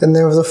In the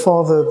name of the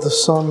Father, the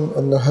Son,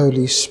 and the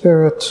Holy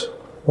Spirit,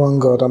 one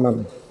God,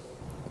 Amen.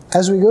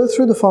 As we go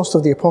through the fast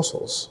of the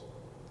Apostles,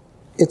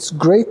 it's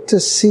great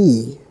to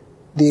see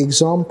the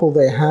example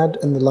they had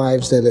in the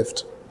lives they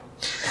lived.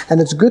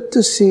 And it's good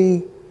to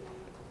see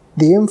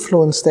the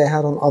influence they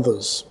had on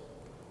others.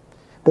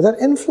 But that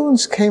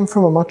influence came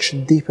from a much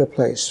deeper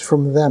place,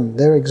 from them,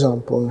 their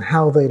example, and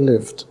how they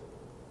lived.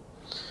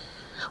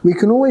 We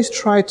can always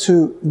try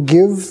to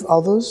give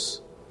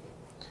others,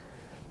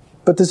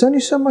 but there's only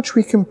so much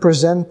we can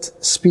present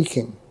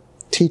speaking,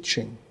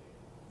 teaching.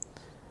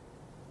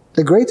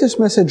 The greatest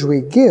message we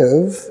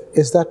give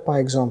is that by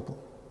example,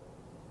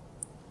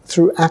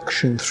 through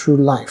action, through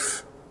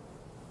life.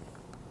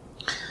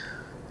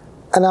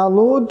 And our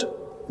Lord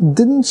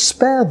didn't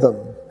spare them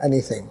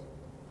anything.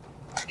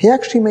 He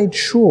actually made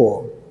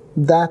sure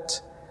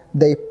that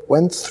they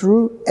went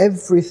through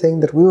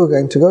everything that we were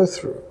going to go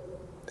through,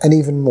 and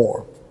even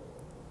more.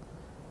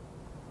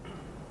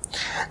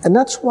 And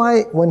that's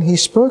why when he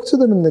spoke to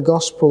them in the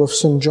Gospel of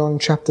St. John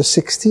chapter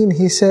 16,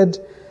 he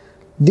said,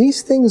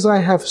 "These things I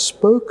have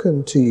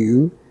spoken to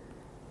you,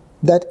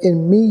 that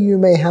in me you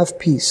may have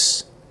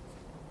peace."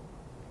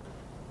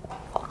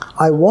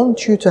 I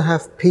want you to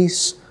have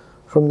peace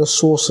from the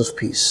source of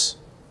peace,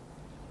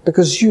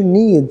 because you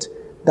need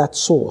that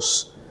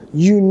source.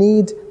 You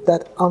need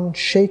that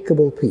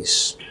unshakable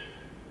peace.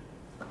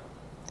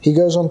 He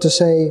goes on to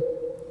say,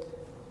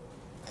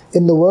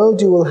 "In the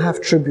world you will have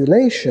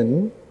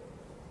tribulation,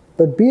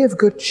 but be of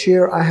good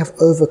cheer, I have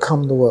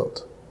overcome the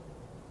world."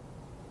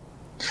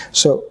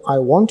 So I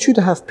want you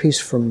to have peace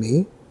from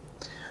me,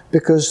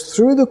 because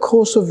through the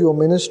course of your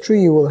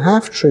ministry you will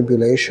have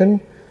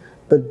tribulation,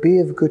 but be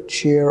of good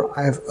cheer,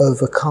 I have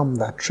overcome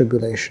that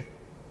tribulation.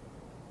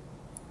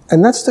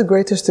 And that's the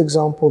greatest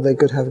example they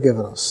could have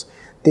given us.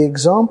 The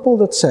example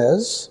that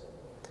says,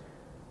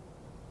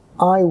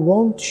 I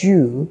want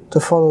you to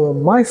follow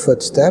in my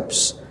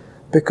footsteps,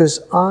 because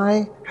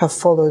I have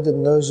followed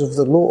in those of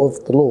the law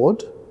of the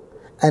Lord,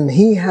 and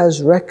He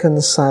has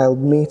reconciled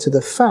me to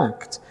the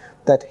fact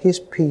that His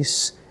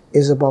peace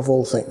is above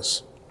all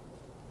things.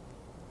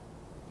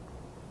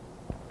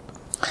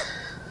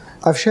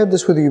 I've shared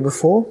this with you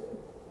before,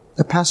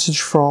 a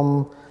passage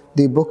from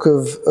the book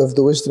of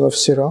the Wisdom of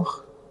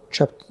Sirach,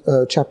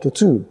 chapter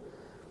 2.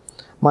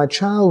 "My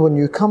child, when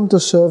you come to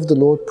serve the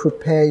Lord,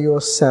 prepare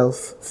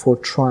yourself for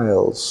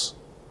trials."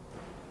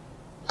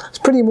 It's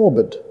pretty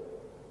morbid,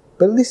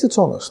 but at least it's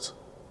honest.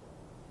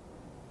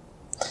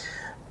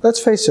 Let's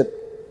face it,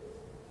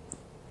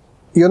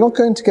 you're not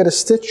going to get a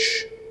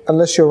stitch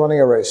unless you're running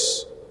a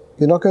race.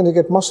 You're not going to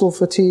get muscle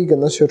fatigue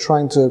unless you're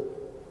trying to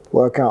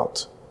work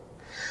out.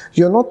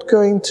 You're not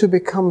going to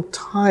become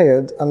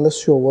tired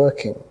unless you're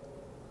working.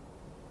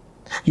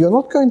 You're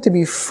not going to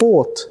be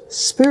fought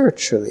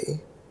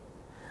spiritually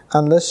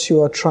unless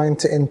you are trying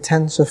to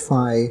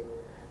intensify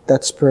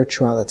that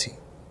spirituality.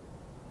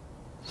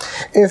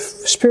 If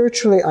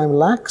spiritually I'm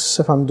lax,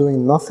 if I'm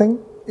doing nothing,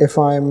 if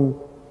I'm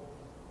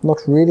not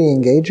really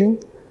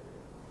engaging,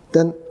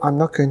 then I'm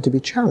not going to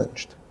be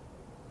challenged.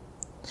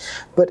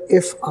 But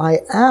if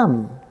I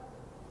am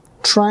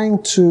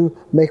trying to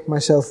make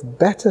myself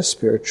better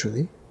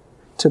spiritually,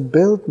 to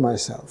build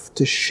myself,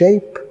 to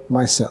shape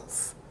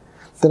myself,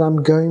 then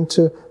I'm going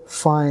to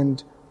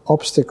find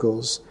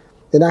obstacles.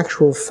 In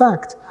actual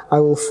fact, I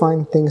will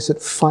find things that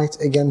fight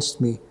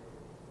against me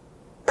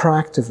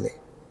proactively.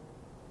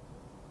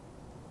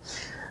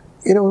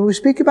 When we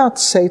speak about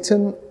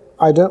Satan,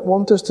 I don't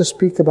want us to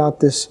speak about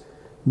this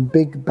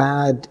big,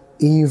 bad,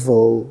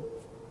 evil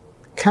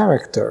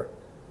character,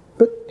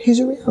 but he's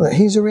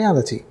a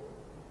reality.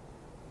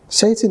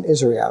 Satan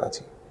is a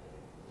reality.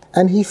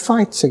 And he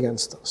fights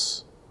against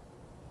us,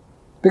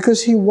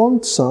 because he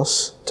wants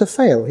us to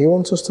fail. He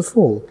wants us to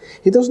fall.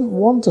 He doesn't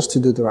want us to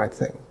do the right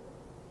thing.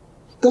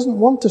 He doesn't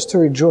want us to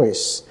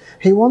rejoice.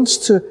 He wants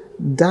to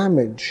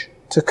damage,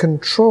 to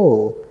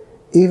control,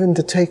 even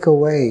to take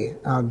away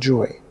our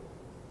joy.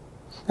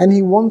 And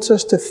he wants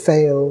us to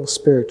fail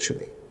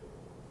spiritually.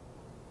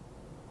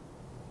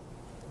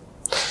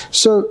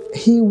 So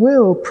he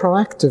will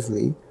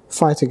proactively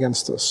fight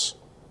against us.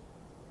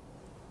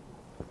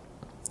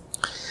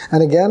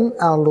 And again,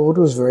 our Lord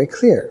was very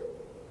clear.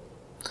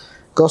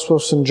 Gospel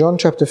of St. John,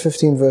 chapter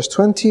 15, verse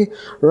 20,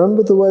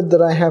 "Remember the word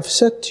that I have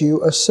said to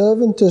you, a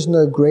servant is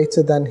no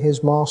greater than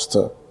his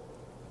master.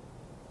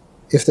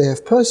 If they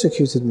have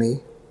persecuted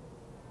me,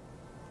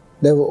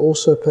 they will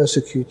also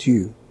persecute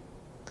you."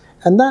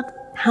 And that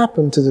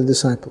happened to the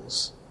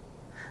disciples.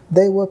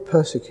 They were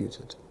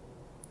persecuted,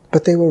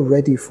 but they were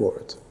ready for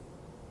it.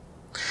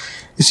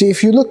 You see,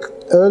 if you look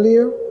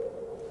earlier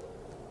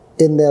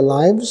in their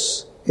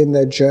lives, in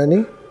their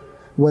journey,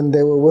 when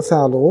they were with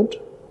our Lord,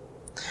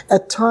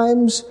 at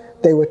times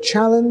they were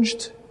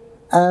challenged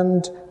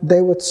and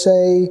they would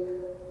say,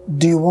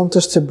 "Do you want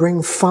us to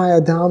bring fire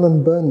down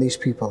and burn these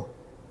people?"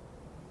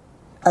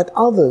 At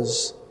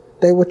others,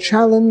 they were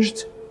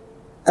challenged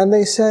and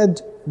they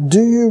said,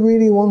 "Do you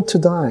really want to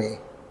die?"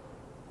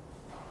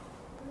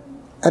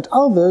 At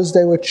others,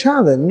 they were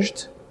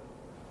challenged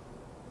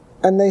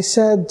and they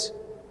said,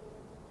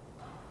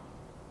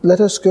 let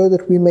us go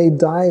that we may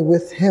die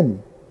with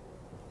him.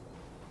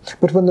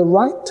 But when the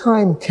right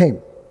time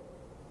came,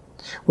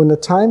 when the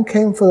time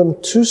came for them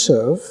to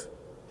serve,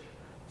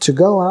 to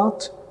go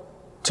out,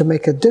 to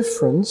make a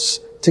difference,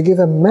 to give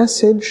a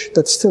message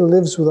that still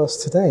lives with us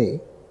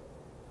today,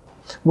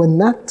 when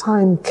that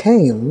time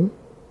came,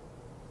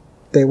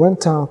 they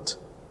went out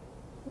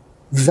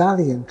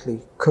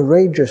valiantly,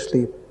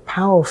 courageously,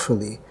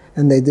 powerfully,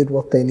 and they did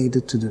what they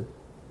needed to do.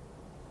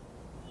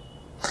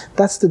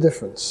 That's the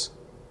difference.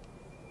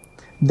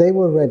 They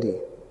were ready.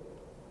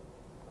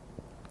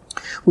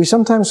 We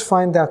sometimes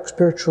find our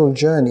spiritual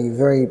journey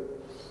very,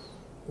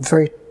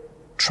 very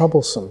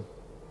troublesome.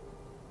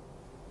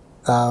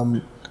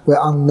 We're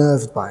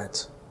unnerved by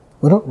it.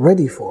 We're not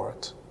ready for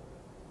it.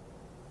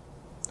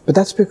 But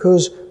that's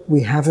because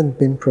we haven't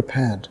been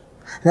prepared.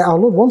 Now, our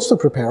Lord wants to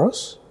prepare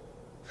us.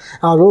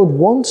 Our Lord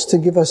wants to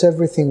give us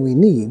everything we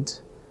need.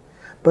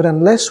 But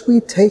unless we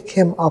take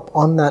him up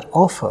on that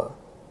offer,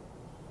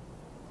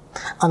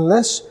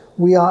 unless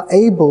we are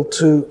able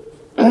to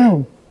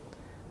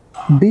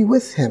be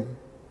with him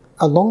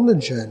along the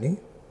journey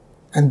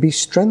and be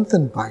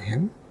strengthened by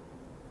him,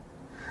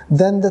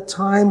 then the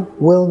time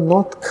will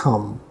not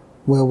come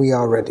where we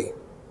are ready.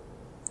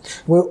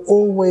 We're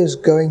always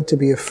going to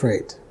be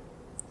afraid.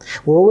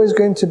 We're always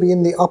going to be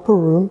in the upper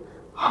room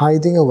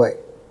hiding away,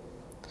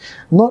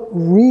 not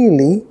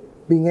really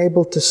being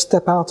able to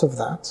step out of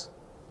that,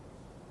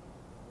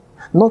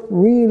 not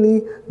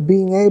really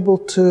being able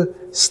to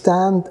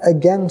stand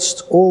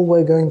against all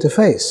we're going to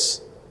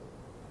face,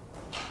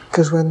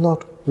 because we're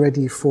not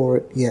ready for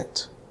it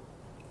yet.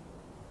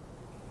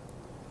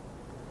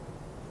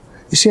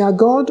 You see, our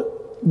God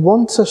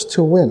wants us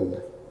to win,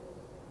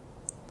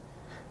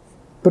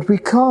 but we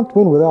can't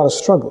win without a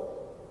struggle.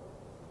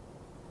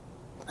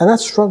 And that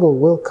struggle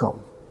will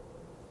come.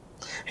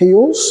 He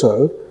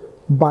also,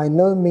 by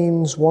no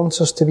means,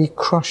 wants us to be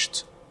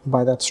crushed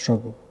by that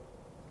struggle.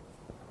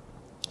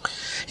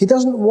 He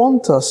doesn't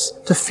want us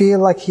to feel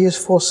like he has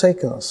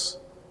forsaken us.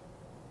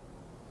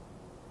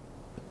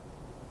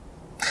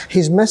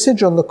 His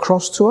message on the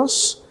cross to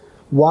us,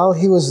 while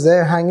he was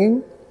there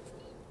hanging,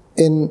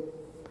 in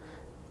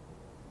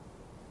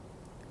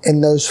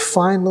those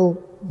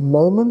final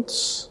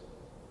moments,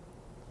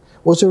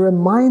 was a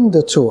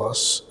reminder to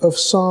us of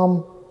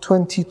Psalm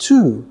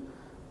 22.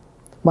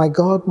 My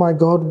God,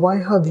 why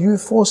have you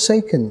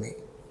forsaken me?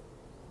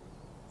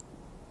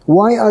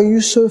 Why are you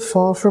so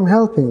far from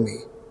helping me?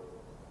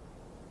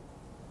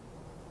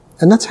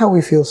 And that's how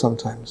we feel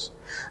sometimes.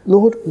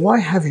 Lord, why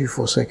have you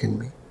forsaken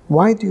me?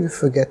 Why do you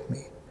forget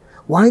me?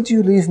 Why do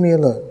you leave me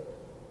alone?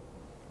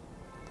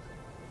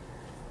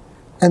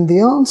 And the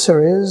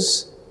answer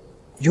is,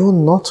 you're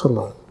not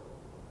alone.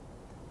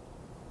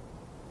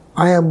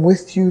 I am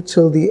with you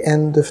till the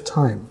end of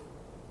time.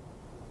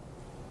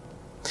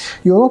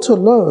 You're not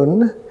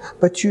alone,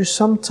 but you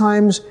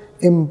sometimes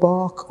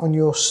embark on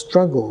your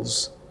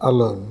struggles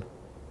alone.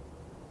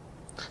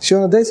 See,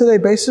 on a day-to-day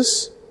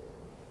basis,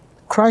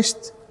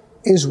 Christ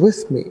is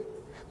with me.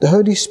 The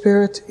Holy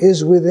Spirit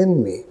is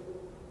within me.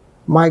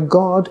 My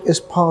God is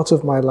part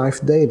of my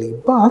life daily.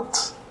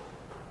 But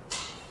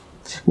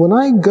when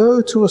I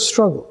go to a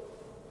struggle,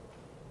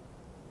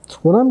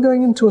 when I'm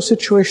going into a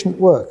situation at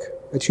work,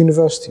 at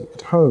university,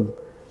 at home,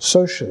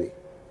 socially,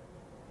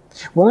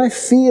 when I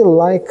feel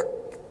like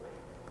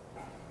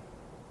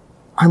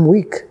I'm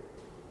weak,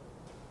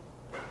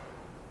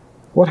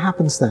 what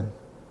happens then?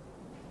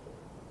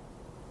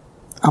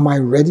 Am I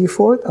ready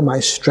for it? Am I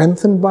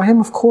strengthened by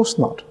him? Of course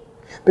not,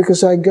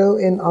 because I go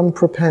in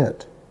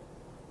unprepared.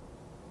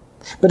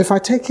 But if I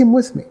take him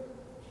with me,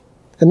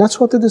 and that's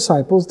what the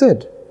disciples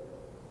did,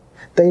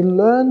 they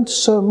learned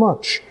so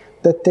much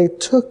that they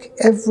took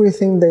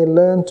everything they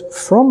learned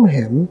from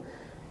him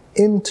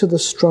into the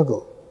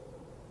struggle.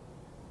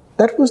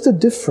 That was the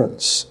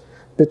difference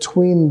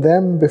between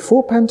them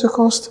before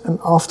Pentecost and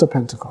after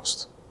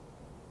Pentecost.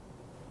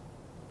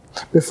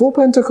 Before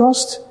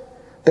Pentecost,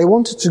 they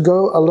wanted to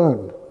go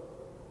alone.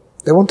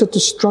 They wanted to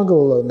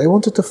struggle alone. They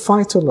wanted to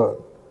fight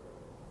alone.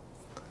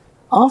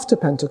 After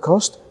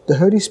Pentecost, the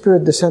Holy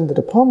Spirit descended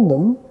upon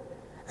them,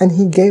 and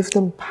he gave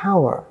them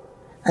power,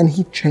 and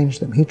he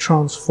changed them. He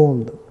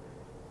transformed them.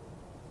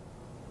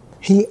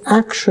 He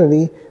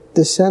actually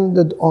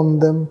descended on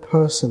them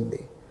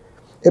personally.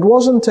 It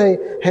wasn't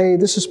a, hey,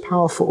 this is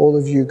power for all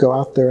of you, go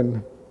out there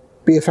and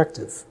be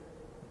effective.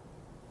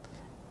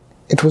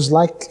 It was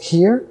like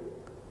here,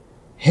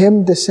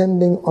 him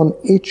descending on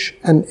each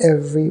and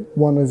every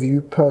one of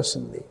you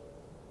personally.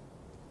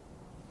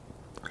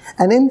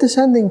 And in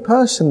descending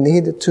personally,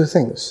 he did two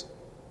things.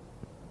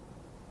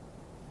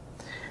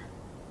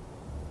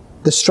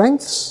 The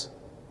strengths,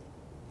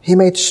 he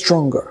made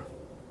stronger.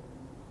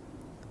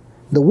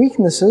 The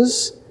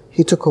weaknesses,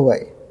 he took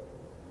away.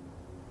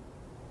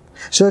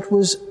 So it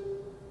was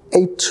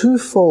a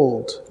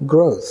twofold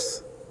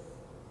growth.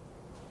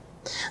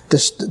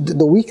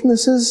 The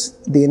weaknesses,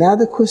 the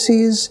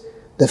inadequacies,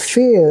 the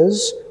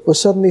fears was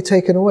suddenly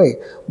taken away.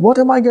 What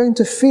am I going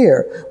to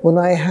fear when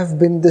I have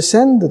been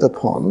descended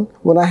upon,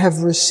 when I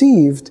have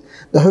received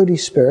the Holy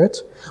Spirit,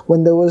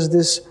 when there was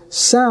this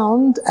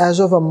sound as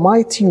of a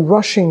mighty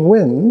rushing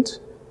wind,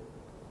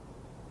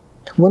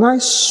 when I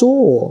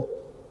saw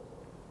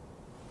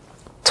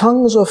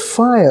tongues of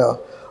fire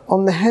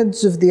on the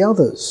heads of the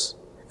others,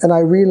 and I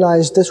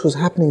realized this was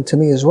happening to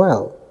me as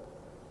well.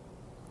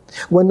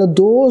 When the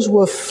doors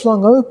were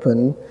flung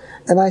open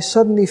and I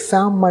suddenly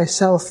found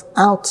myself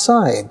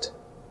outside,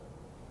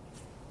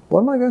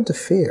 what am I going to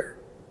fear?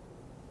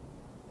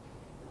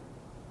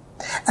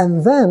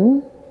 And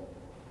then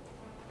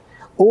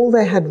all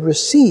they had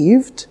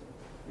received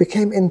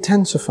became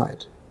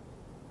intensified.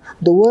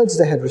 The words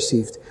they had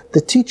received,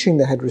 the teaching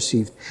they had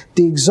received,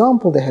 the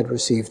example they had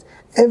received,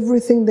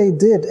 everything they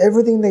did,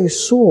 everything they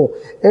saw,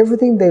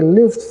 everything they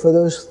lived for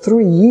those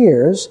 3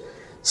 years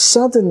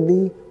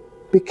suddenly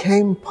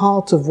became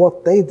part of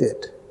what they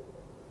did.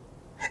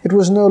 It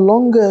was no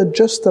longer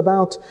just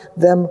about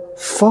them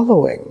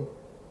following.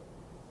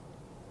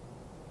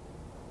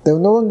 They were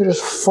no longer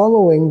just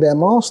following their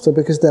master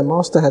because their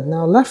master had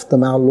now left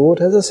them. Our Lord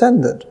had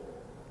ascended.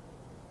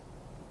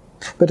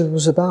 But it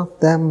was about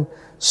them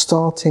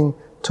starting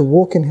to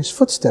walk in His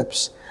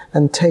footsteps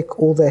and take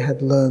all they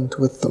had learned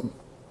with them.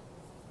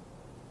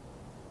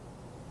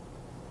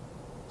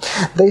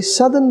 They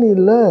suddenly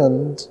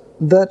learned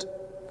that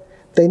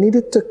they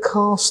needed to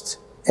cast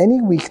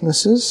any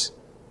weaknesses,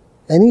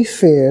 any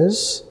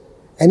fears,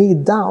 any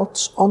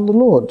doubts on the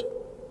Lord.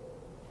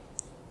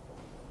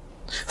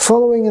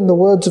 Following in the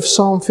words of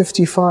Psalm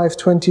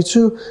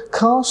 55:22,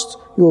 cast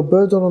your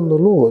burden on the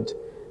Lord,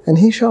 and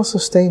He shall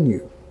sustain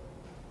you.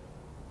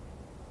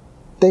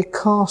 They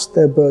cast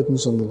their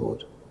burdens on the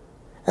Lord,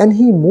 and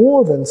He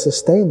more than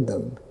sustained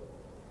them.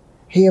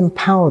 He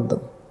empowered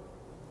them.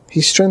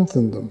 He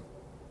strengthened them.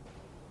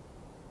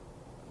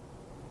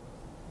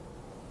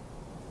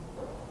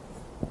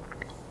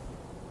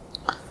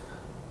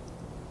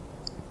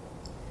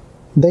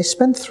 They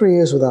spent 3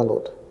 years with our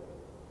Lord.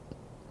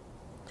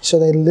 So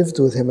they lived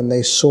with Him and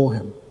they saw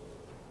Him.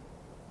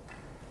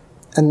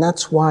 And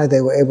that's why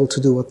they were able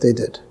to do what they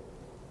did.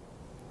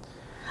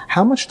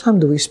 How much time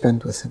do we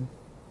spend with Him?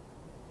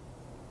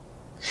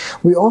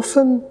 We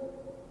often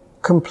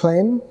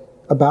complain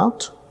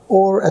about,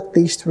 or at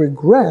least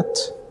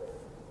regret,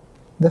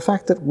 the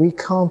fact that we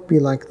can't be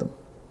like them.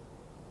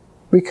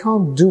 We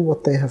can't do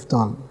what they have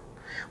done.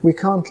 We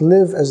can't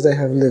live as they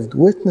have lived,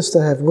 witness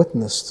they have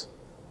witnessed.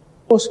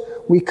 Of course,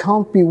 we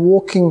can't be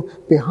walking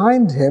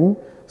behind Him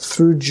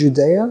through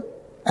Judea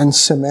and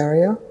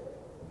Samaria,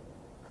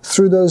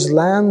 through those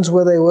lands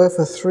where they were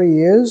for 3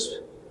 years.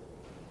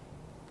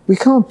 We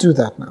can't do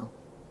that now.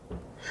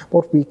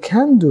 What we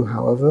can do,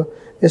 however,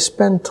 is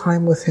spend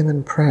time with Him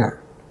in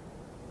prayer.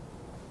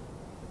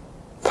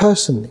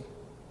 Personally.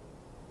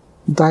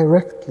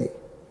 Directly.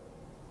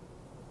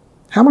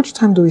 How much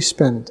time do we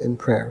spend in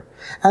prayer?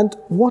 And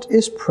what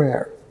is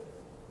prayer?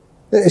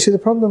 You see, the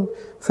problem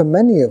for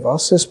many of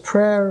us is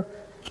prayer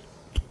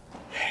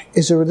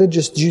is a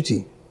religious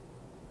duty.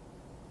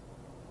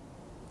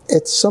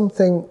 It's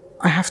something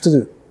I have to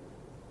do.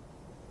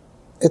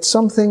 It's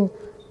something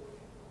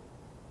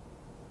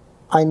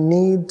I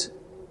need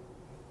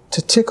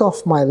to tick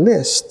off my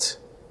list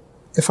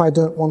if I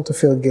don't want to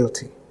feel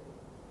guilty.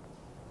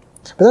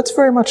 But that's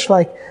very much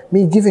like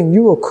me giving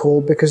you a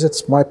call because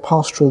it's my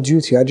pastoral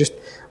duty.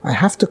 I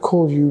have to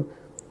call you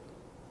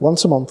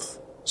once a month,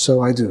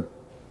 so I do.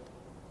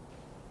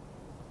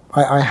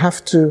 I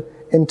have to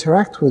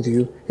interact with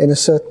you in a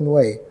certain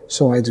way,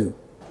 so I do.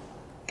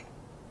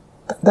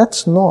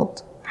 That's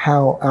not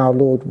how our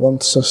Lord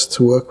wants us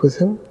to work with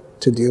Him,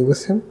 to deal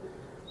with Him.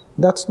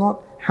 That's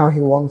not how He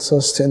wants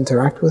us to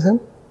interact with Him.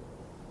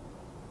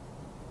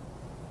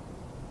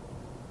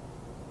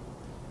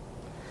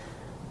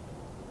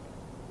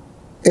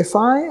 If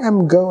I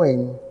am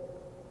going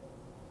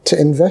to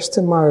invest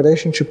in my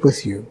relationship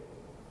with you,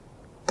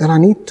 then I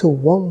need to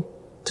want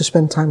to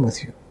spend time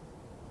with you.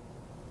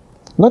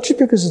 Not just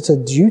because it's a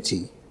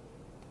duty,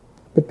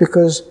 but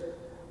because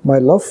my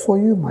love for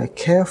you, my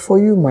care for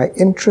you, my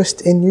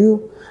interest in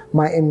you,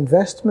 my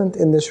investment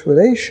in this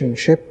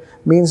relationship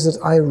means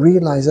that I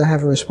realize I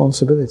have a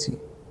responsibility.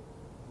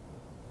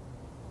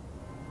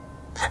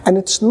 And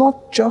it's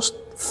not just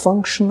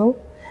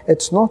functional,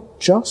 it's not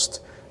just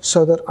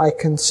so that I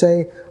can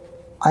say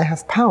I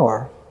have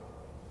power,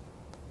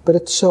 but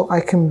it's so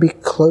I can be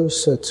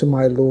closer to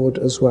my Lord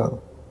as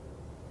well.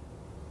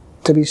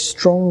 To be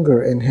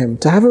stronger in Him,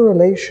 to have a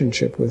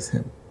relationship with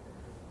Him.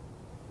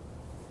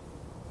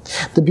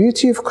 The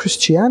beauty of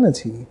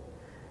Christianity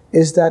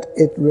is that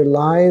it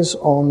relies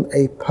on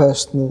a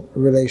personal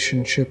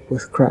relationship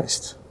with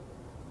Christ.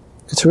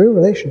 It's a real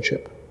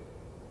relationship.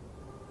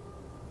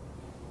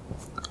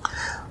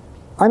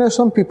 I know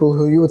some people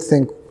who you would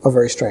think are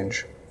very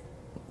strange,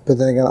 but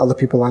then again other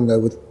people I know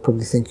would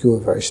probably think you are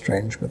very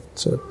strange, but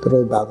so that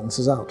all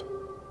balances out.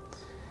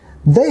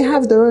 They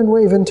have their own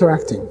way of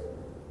interacting.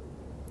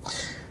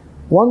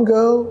 One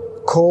girl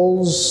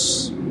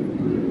calls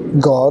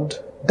God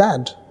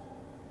Dad.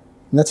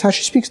 And that's how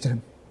she speaks to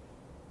Him.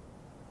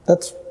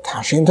 That's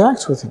how she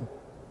interacts with him.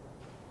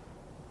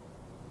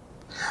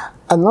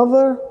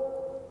 Another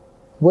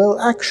will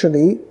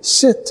actually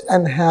sit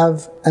and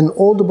have an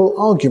audible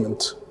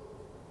argument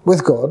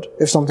with God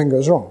if something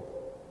goes wrong.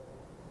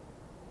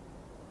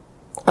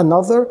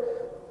 Another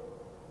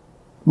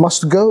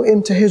must go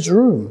into his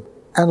room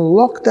and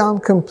lock down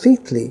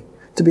completely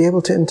to be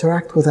able to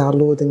interact with our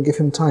Lord and give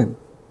him time.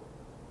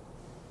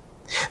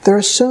 There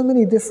are so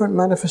many different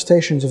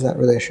manifestations of that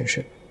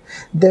relationship.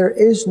 There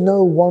is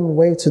no one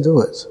way to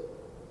do it.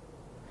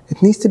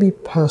 It needs to be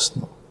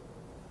personal.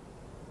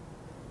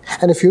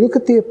 And if you look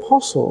at the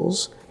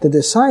apostles, the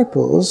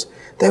disciples,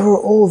 they were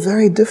all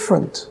very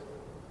different.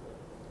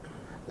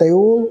 They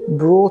all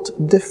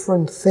brought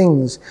different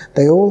things.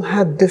 They all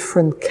had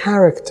different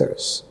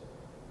characters.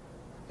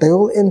 They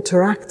all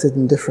interacted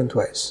in different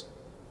ways.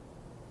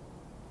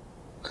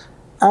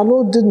 Our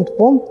Lord didn't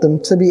want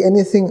them to be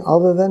anything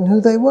other than who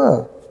they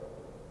were.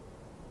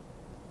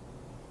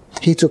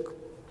 He took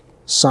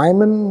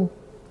Simon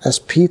as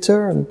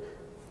Peter and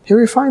he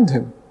refined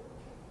him,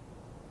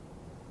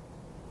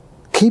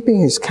 keeping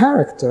his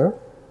character,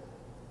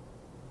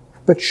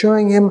 but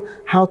showing him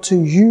how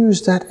to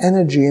use that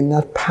energy and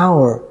that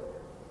power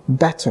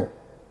better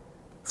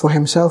for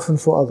himself and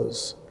for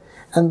others.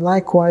 And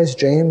likewise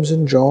James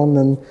and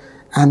John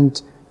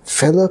and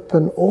Philip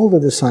and all the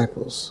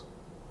disciples.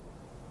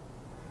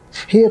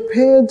 He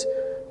appeared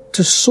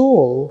to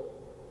Saul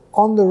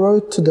on the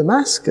road to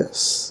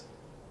Damascus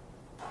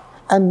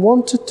and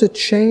wanted to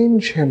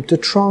change him, to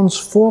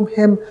transform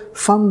him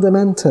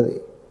fundamentally.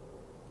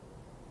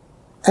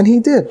 And he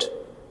did,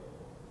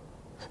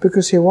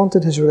 because he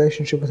wanted his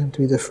relationship with him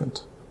to be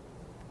different.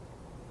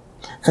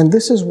 And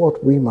this is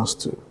what we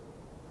must do.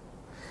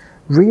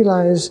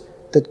 Realize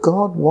that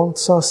God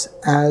wants us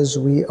as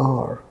we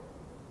are.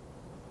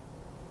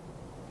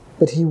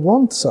 But he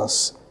wants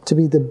us to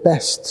be the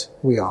best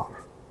we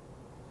are.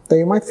 Now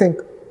you might think,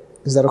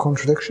 is that a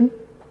contradiction?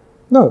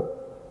 No,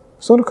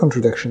 it's not a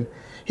contradiction.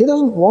 He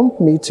doesn't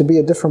want me to be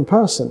a different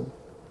person.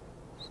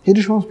 He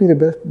just wants me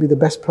to be the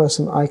best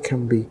person I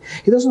can be.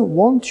 He doesn't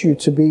want you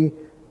to be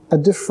a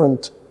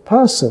different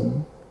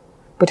person,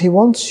 but he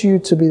wants you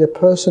to be the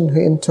person who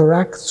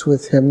interacts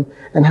with him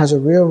and has a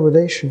real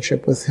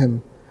relationship with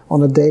him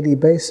on a daily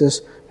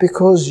basis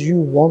because you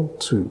want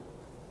to.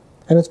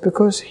 And it's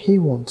because he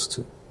wants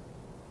to.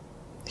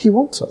 He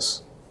wants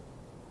us.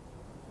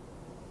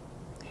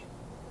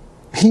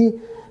 He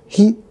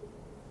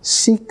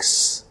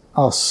seeks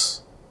us.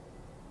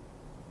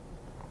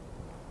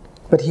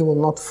 But he will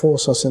not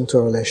force us into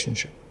a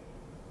relationship.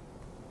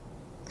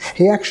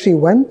 He actually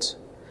went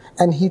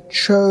and he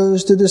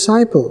chose the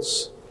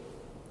disciples.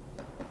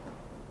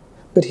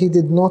 But he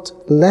did not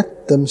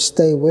let them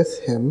stay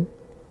with him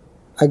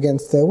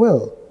against their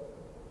will.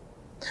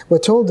 We're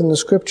told in the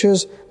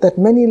scriptures that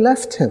many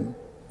left him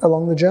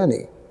along the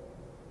journey.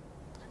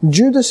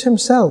 Judas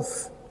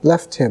himself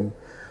left him.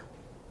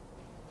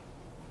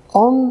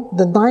 On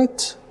the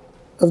night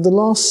of the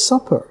Last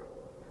Supper,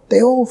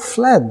 they all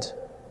fled.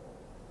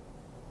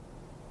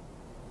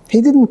 He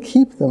didn't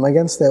keep them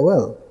against their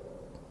will,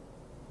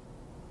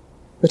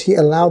 but he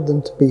allowed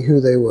them to be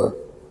who they were.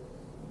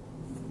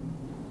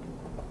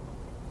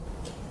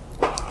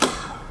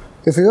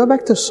 If we go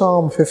back to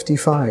Psalm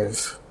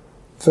 55,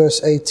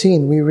 verse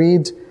 18, we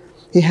read,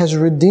 "He has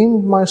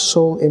redeemed my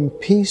soul in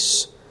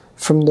peace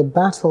from the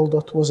battle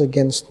that was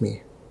against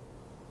me.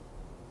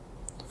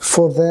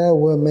 For there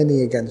were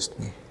many against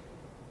me.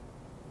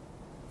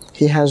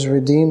 He has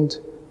redeemed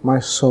my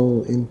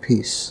soul in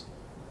peace."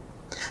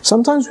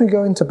 Sometimes we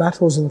go into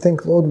battles and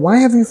think, "Lord, why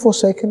have you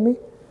forsaken me?"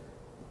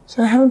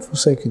 So I haven't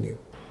forsaken you.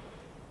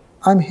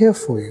 I'm here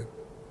for you.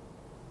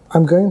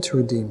 I'm going to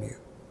redeem you.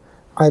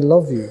 I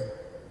love you.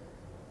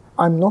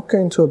 I'm not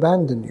going to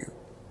abandon you.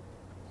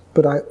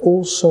 But I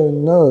also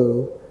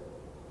know,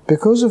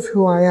 because of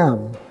who I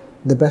am,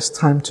 the best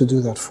time to do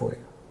that for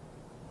you.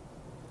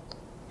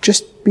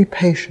 Just be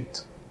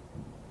patient.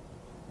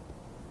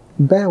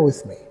 Bear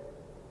with me.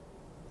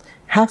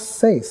 Have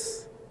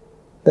faith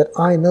that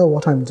I know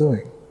what I'm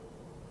doing.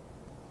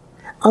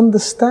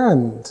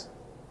 Understand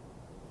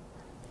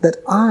that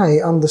I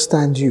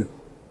understand you.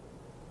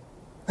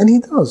 And he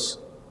does.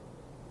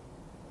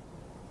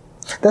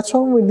 That's why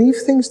when we leave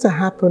things to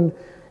happen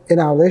in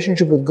our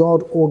relationship with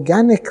God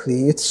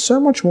organically, it's so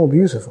much more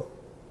beautiful.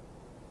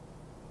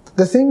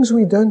 The things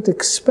we don't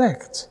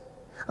expect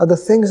are the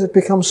things that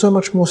become so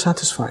much more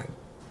satisfying.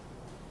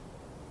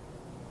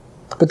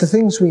 But the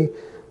things we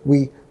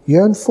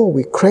yearn for,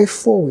 we crave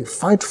for, we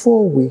fight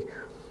for, we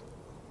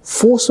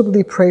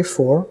forcibly pray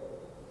for,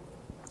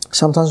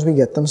 sometimes we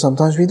get them,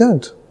 sometimes we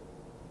don't.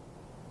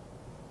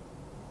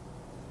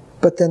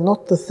 But they're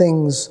not the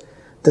things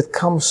that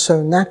come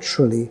so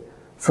naturally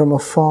from a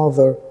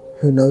Father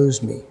who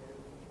knows me.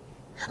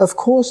 Of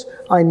course,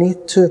 I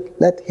need to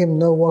let him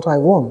know what I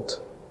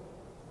want.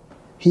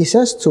 He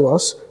says to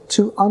us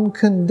to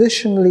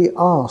unconditionally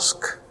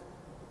ask.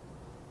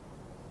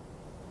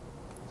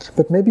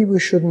 But maybe we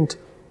shouldn't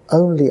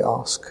only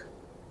ask,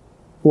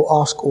 or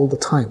ask all the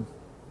time.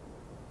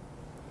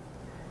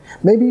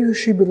 Maybe you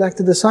should be like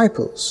the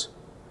disciples,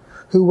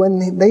 who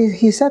when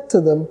he said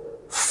to them,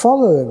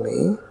 "Follow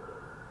me,"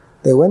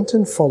 they went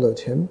and followed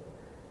him,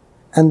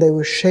 and they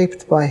were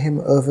shaped by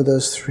him over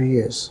those 3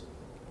 years,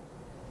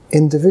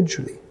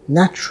 individually,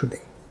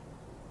 naturally.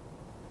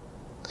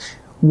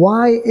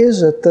 Why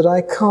is it that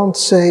I can't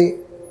say,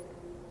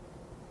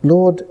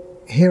 "Lord,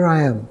 here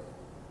I am.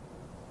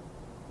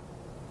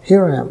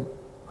 Here I am.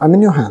 I'm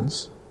in your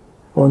hands.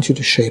 I want you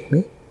to shape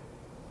me.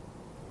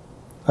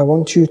 I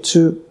want you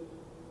to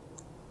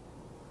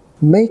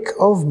make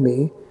of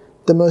me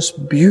the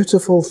most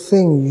beautiful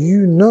thing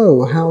you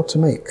know how to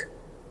make.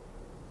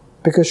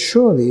 Because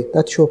surely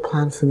that's your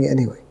plan for me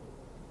anyway."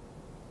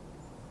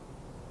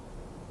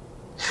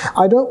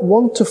 I don't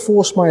want to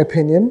force my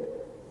opinion.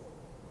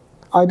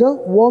 I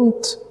don't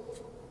want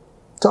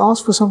to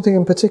ask for something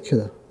in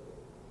particular.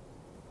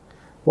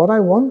 What I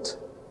want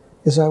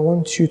is I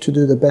want you to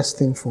do the best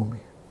thing for me.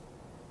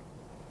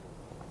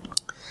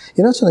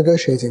 You know, it's a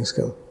negotiating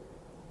skill.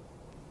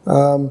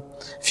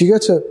 If you go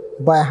to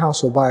buy a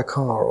house or buy a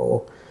car,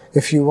 or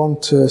if you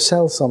want to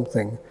sell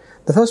something,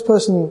 the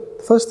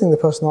first thing the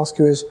person asks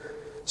you is,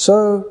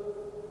 "So,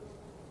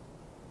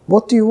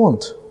 what do you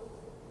want?"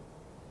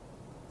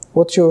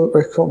 What's your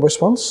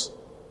response?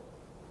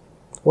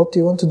 "What do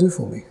you want to do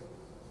for me?"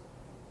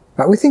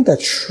 Right? We think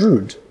that's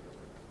shrewd.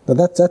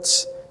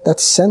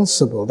 That's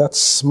sensible. That's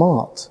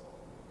smart.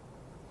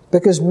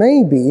 Because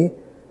maybe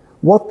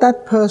what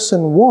that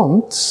person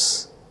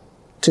wants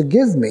to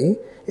give me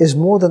is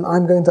more than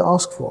I'm going to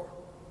ask for.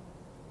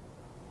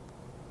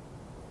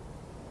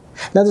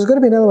 Now, there's got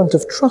to be an element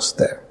of trust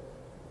there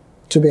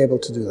to be able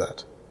to do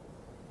that.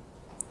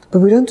 But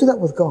we don't do that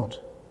with God.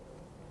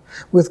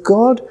 With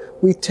God,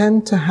 we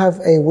tend to have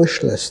a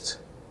wish list.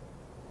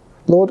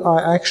 Lord,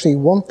 I actually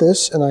want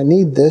this, and I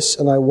need this,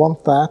 and I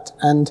want that,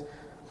 and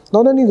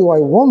not only do I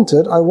want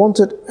it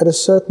at a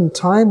certain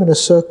time in a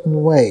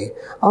certain way,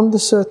 under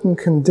certain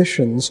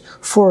conditions,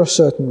 for a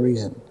certain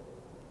reason.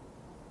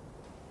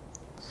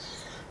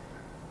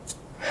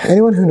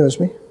 Anyone who knows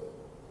me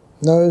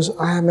knows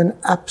I am an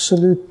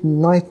absolute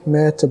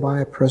nightmare to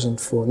buy a present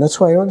for. And that's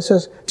why anyone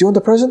says, "Do you want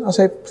a present?" I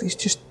say, "Please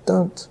just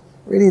don't.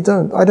 Really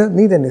don't. I don't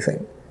need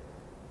anything.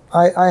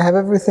 I have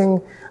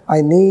everything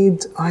I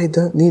need. I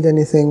don't need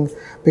anything,"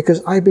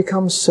 because I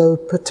become so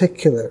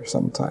particular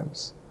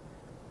sometimes.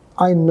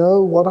 I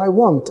know what I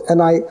want,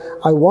 and I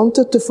want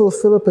it to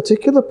fulfill a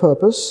particular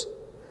purpose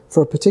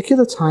for a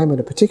particular time in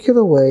a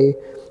particular way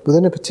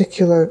within a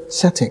particular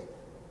setting.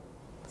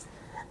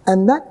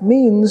 And that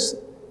means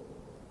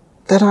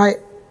that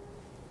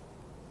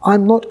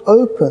I'm not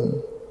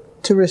open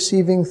to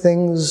receiving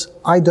things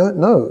I don't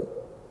know.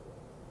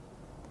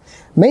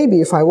 Maybe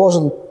if I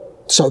wasn't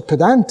so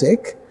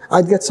pedantic,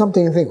 I'd get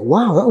something and think,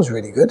 "Wow, that was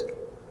really good.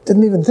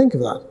 Didn't even think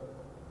of that."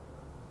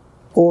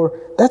 Or,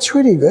 "That's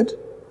really good.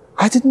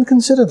 I didn't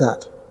consider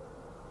that.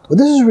 Well,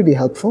 this is really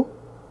helpful."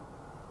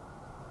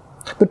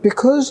 But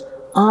because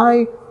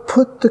I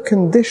put the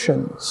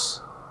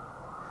conditions,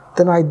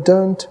 then I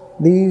don't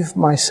leave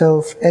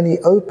myself any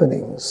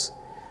openings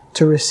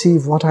to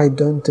receive what I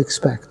don't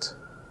expect.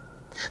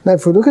 Now,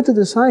 if we look at the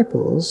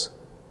disciples,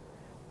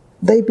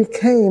 they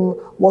became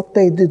what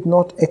they did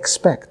not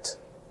expect.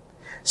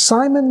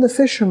 Simon the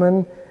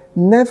fisherman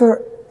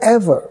never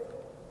ever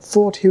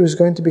thought he was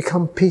going to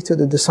become Peter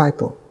the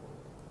disciple.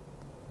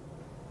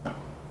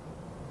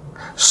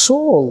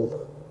 Saul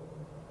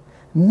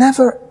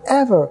never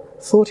ever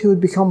thought he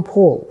would become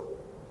Paul.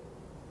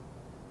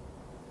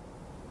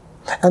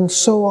 And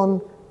so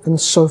on and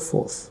so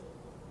forth.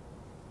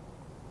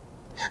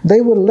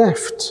 They were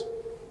left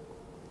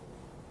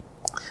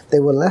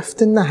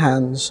in the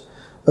hands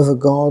of a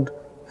God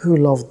who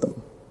loved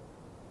them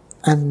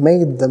and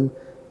made them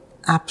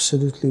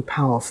absolutely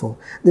powerful.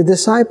 The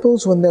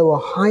disciples, when they were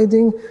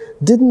hiding,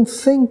 didn't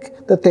think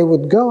that they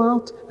would go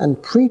out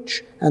and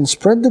preach and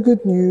spread the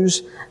good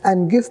news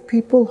and give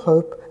people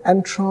hope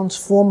and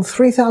transform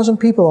 3,000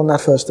 people on that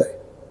first day.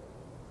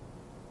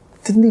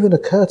 It didn't even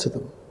occur to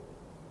them.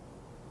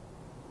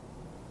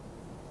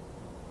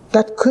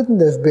 That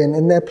couldn't have been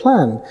in their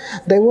plan.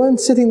 They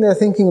weren't sitting there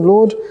thinking,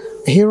 "Lord,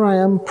 here I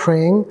am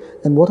praying,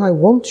 and what I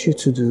want you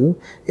to do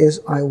is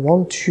I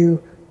want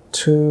you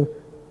to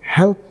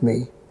help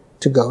me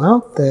to go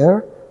out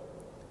there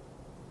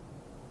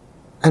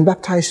and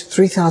baptize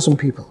 3,000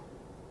 people."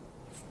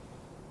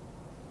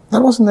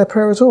 That wasn't their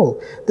prayer at all.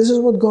 This is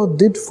what God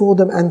did for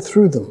them and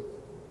through them.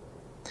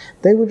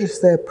 They were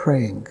just there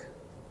praying.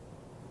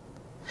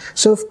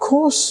 So of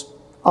course,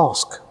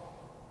 ask.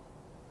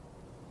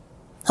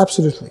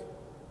 Absolutely.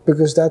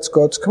 Because that's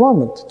God's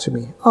commandment to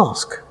me.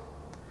 Ask.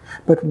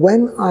 But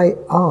when I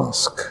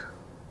ask,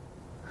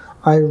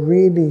 I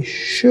really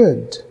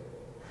should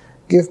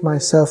give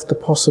myself the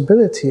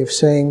possibility of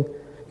saying,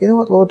 "You know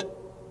what, Lord?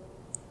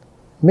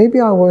 Maybe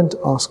I won't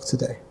ask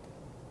today.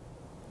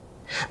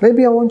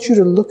 Maybe I want you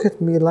to look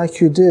at me like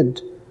you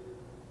did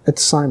at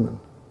Simon,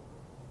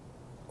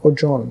 or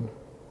John,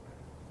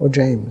 or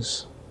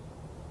James.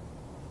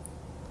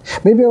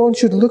 Maybe I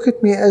want you to look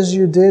at me as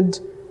you did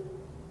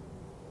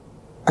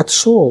at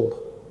Saul,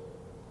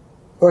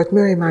 or at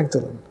Mary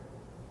Magdalene,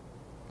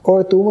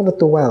 or at the woman at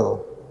the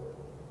well.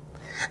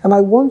 And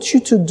I want you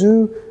to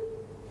do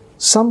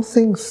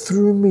something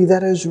through me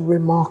that is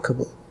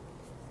remarkable.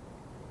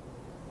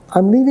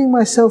 I'm leaving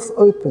myself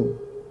open.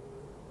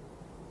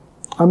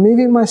 I'm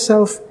leaving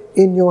myself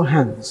in your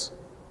hands.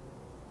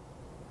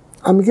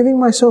 I'm giving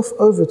myself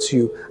over to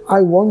you.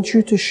 I want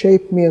you to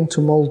shape me and to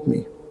mold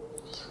me.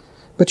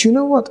 But you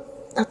know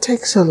what? That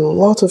takes a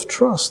lot of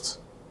trust.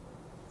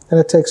 And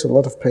it takes a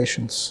lot of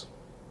patience.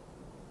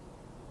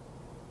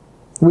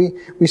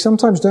 We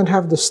sometimes don't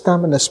have the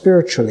stamina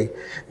spiritually,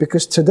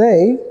 because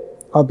today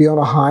I'll be on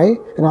a high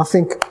and I'll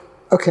think,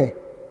 okay,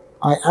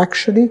 I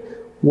actually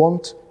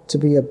want to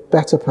be a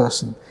better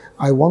person.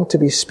 I want to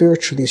be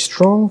spiritually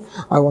strong.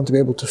 I want to be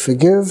able to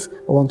forgive.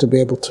 I want to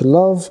be able to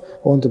love.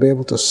 I want to be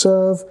able to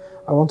serve.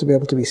 I want to be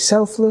able to be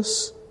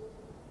selfless.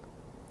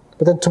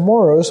 But then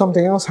tomorrow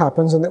something else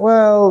happens and,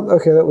 well,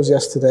 okay, that was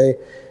yesterday.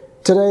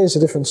 Today is a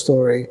different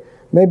story.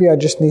 Maybe I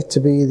just need to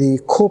be the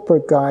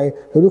corporate guy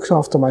who looks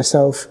after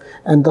myself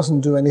and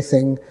doesn't do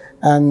anything,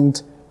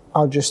 and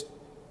I'll just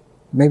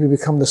maybe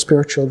become the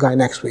spiritual guy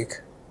next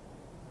week.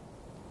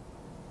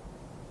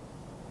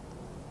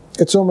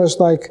 It's almost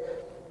like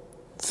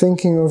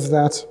thinking of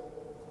that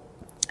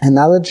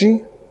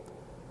analogy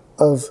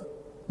of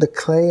the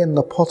clay in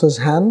the potter's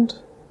hand,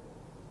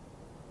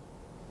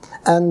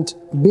 and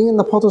being in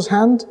the potter's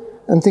hand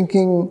and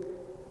thinking,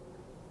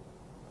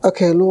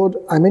 okay, Lord,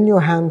 I'm in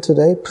your hand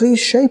today. Please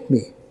shape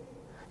me.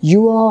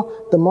 You are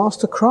the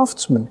master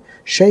craftsman.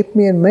 Shape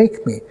me and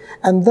make me.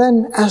 And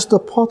then as the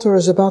potter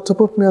is about to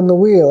put me on the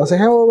wheel, I say,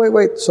 oh,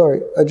 wait,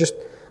 sorry.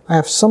 I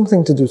have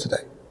something to do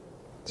today.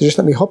 So just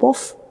let me hop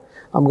off.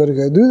 I'm going to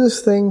go do this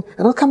thing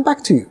and I'll come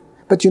back to you.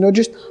 But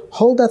just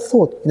hold that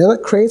thought.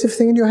 That creative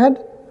thing in your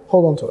head?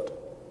 Hold on to it.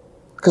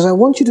 Because I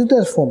want you to do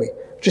that for me.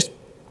 Just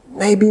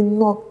maybe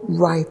not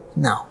right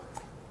now.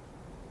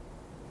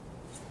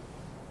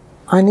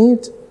 I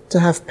need to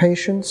have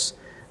patience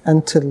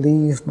and to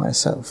leave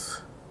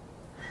myself.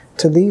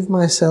 To leave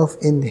myself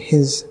in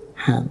His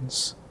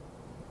hands.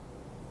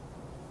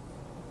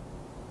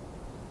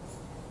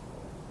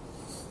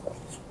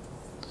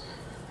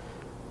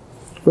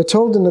 We're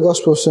told in the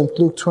Gospel of St.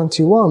 Luke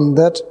 21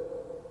 that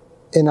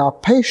in our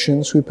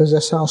patience we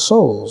possess our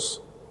souls.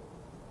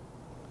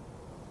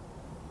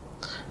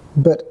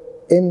 But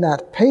in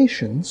that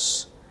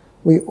patience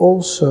we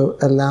also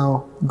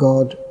allow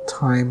God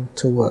time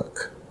to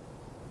work.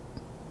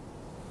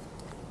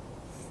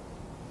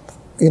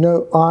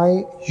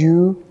 I,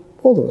 you,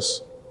 all of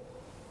us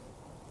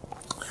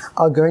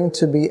are going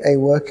to be a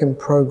work in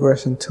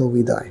progress until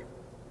we die.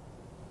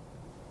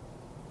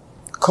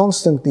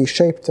 Constantly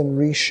shaped and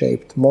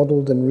reshaped,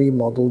 modeled and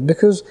remodeled,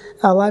 because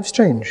our lives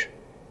change.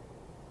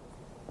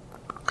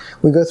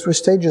 We go through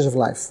stages of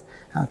life.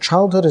 Our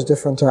childhood is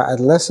different to our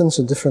adolescence,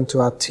 or different to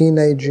our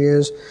teenage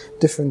years,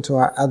 different to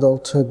our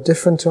adulthood,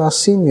 different to our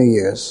senior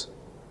years.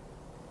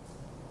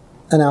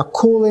 And our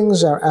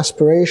callings, our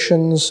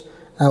aspirations,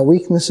 our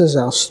weaknesses,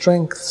 our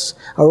strengths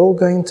are all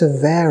going to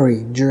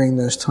vary during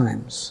those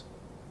times.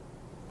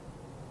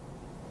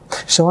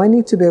 So I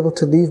need to be able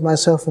to leave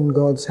myself in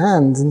God's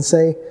hands and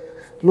say,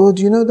 Lord,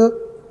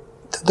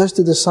 those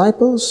the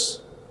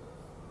disciples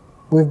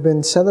we've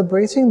been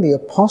celebrating, the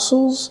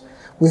apostles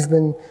we've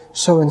been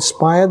so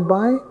inspired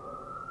by,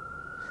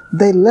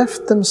 they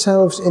left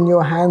themselves in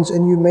your hands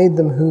and you made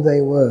them who they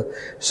were.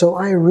 So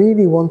I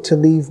really want to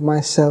leave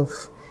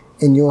myself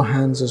in your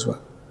hands as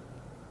well.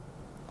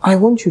 I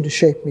want you to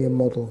shape me and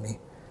model me.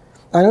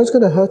 I know it's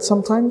going to hurt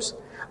sometimes.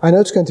 I know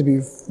it's going to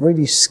be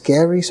really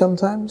scary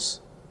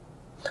sometimes.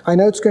 I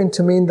know it's going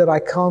to mean that I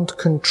can't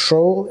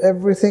control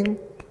everything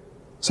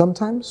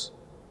sometimes.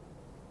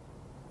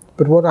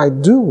 But what I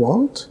do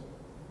want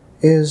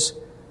is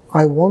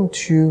I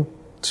want you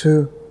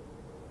to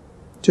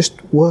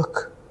just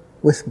work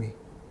with me,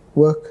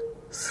 work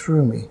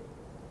through me.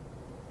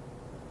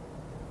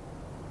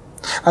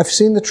 I've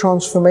seen the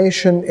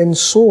transformation in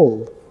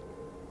Saul,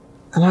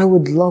 and I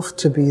would love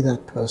to be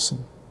that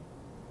person.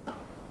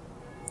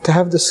 To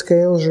have the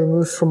scales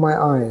removed from my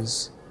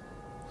eyes.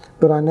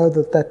 But I know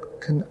that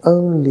that can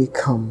only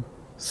come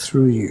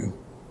through you.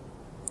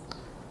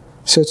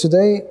 So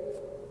today,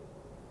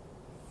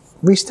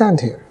 we stand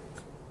here.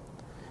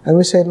 And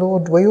we say,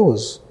 Lord, we're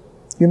yours.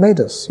 You made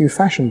us. You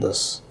fashioned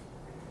us.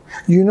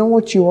 You know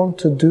what you want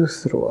to do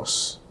through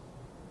us.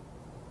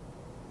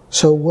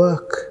 So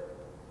work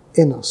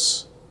in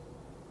us.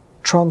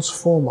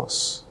 Transform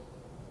us.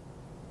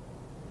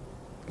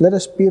 Let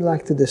us be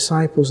like the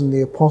disciples and the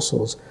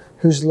apostles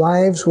whose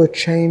lives were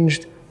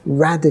changed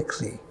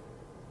radically,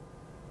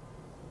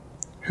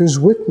 whose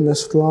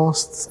witness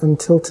lasts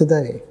until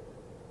today,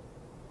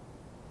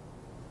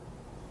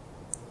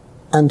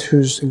 and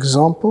whose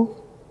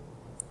example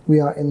we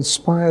are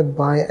inspired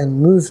by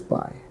and moved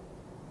by.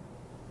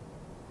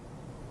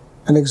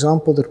 An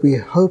example that we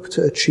hope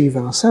to achieve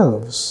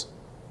ourselves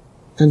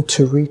and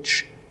to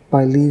reach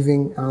by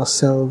leaving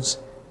ourselves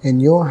in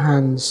your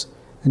hands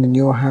and in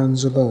your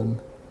hands alone.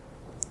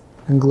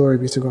 And glory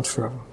be to God forever.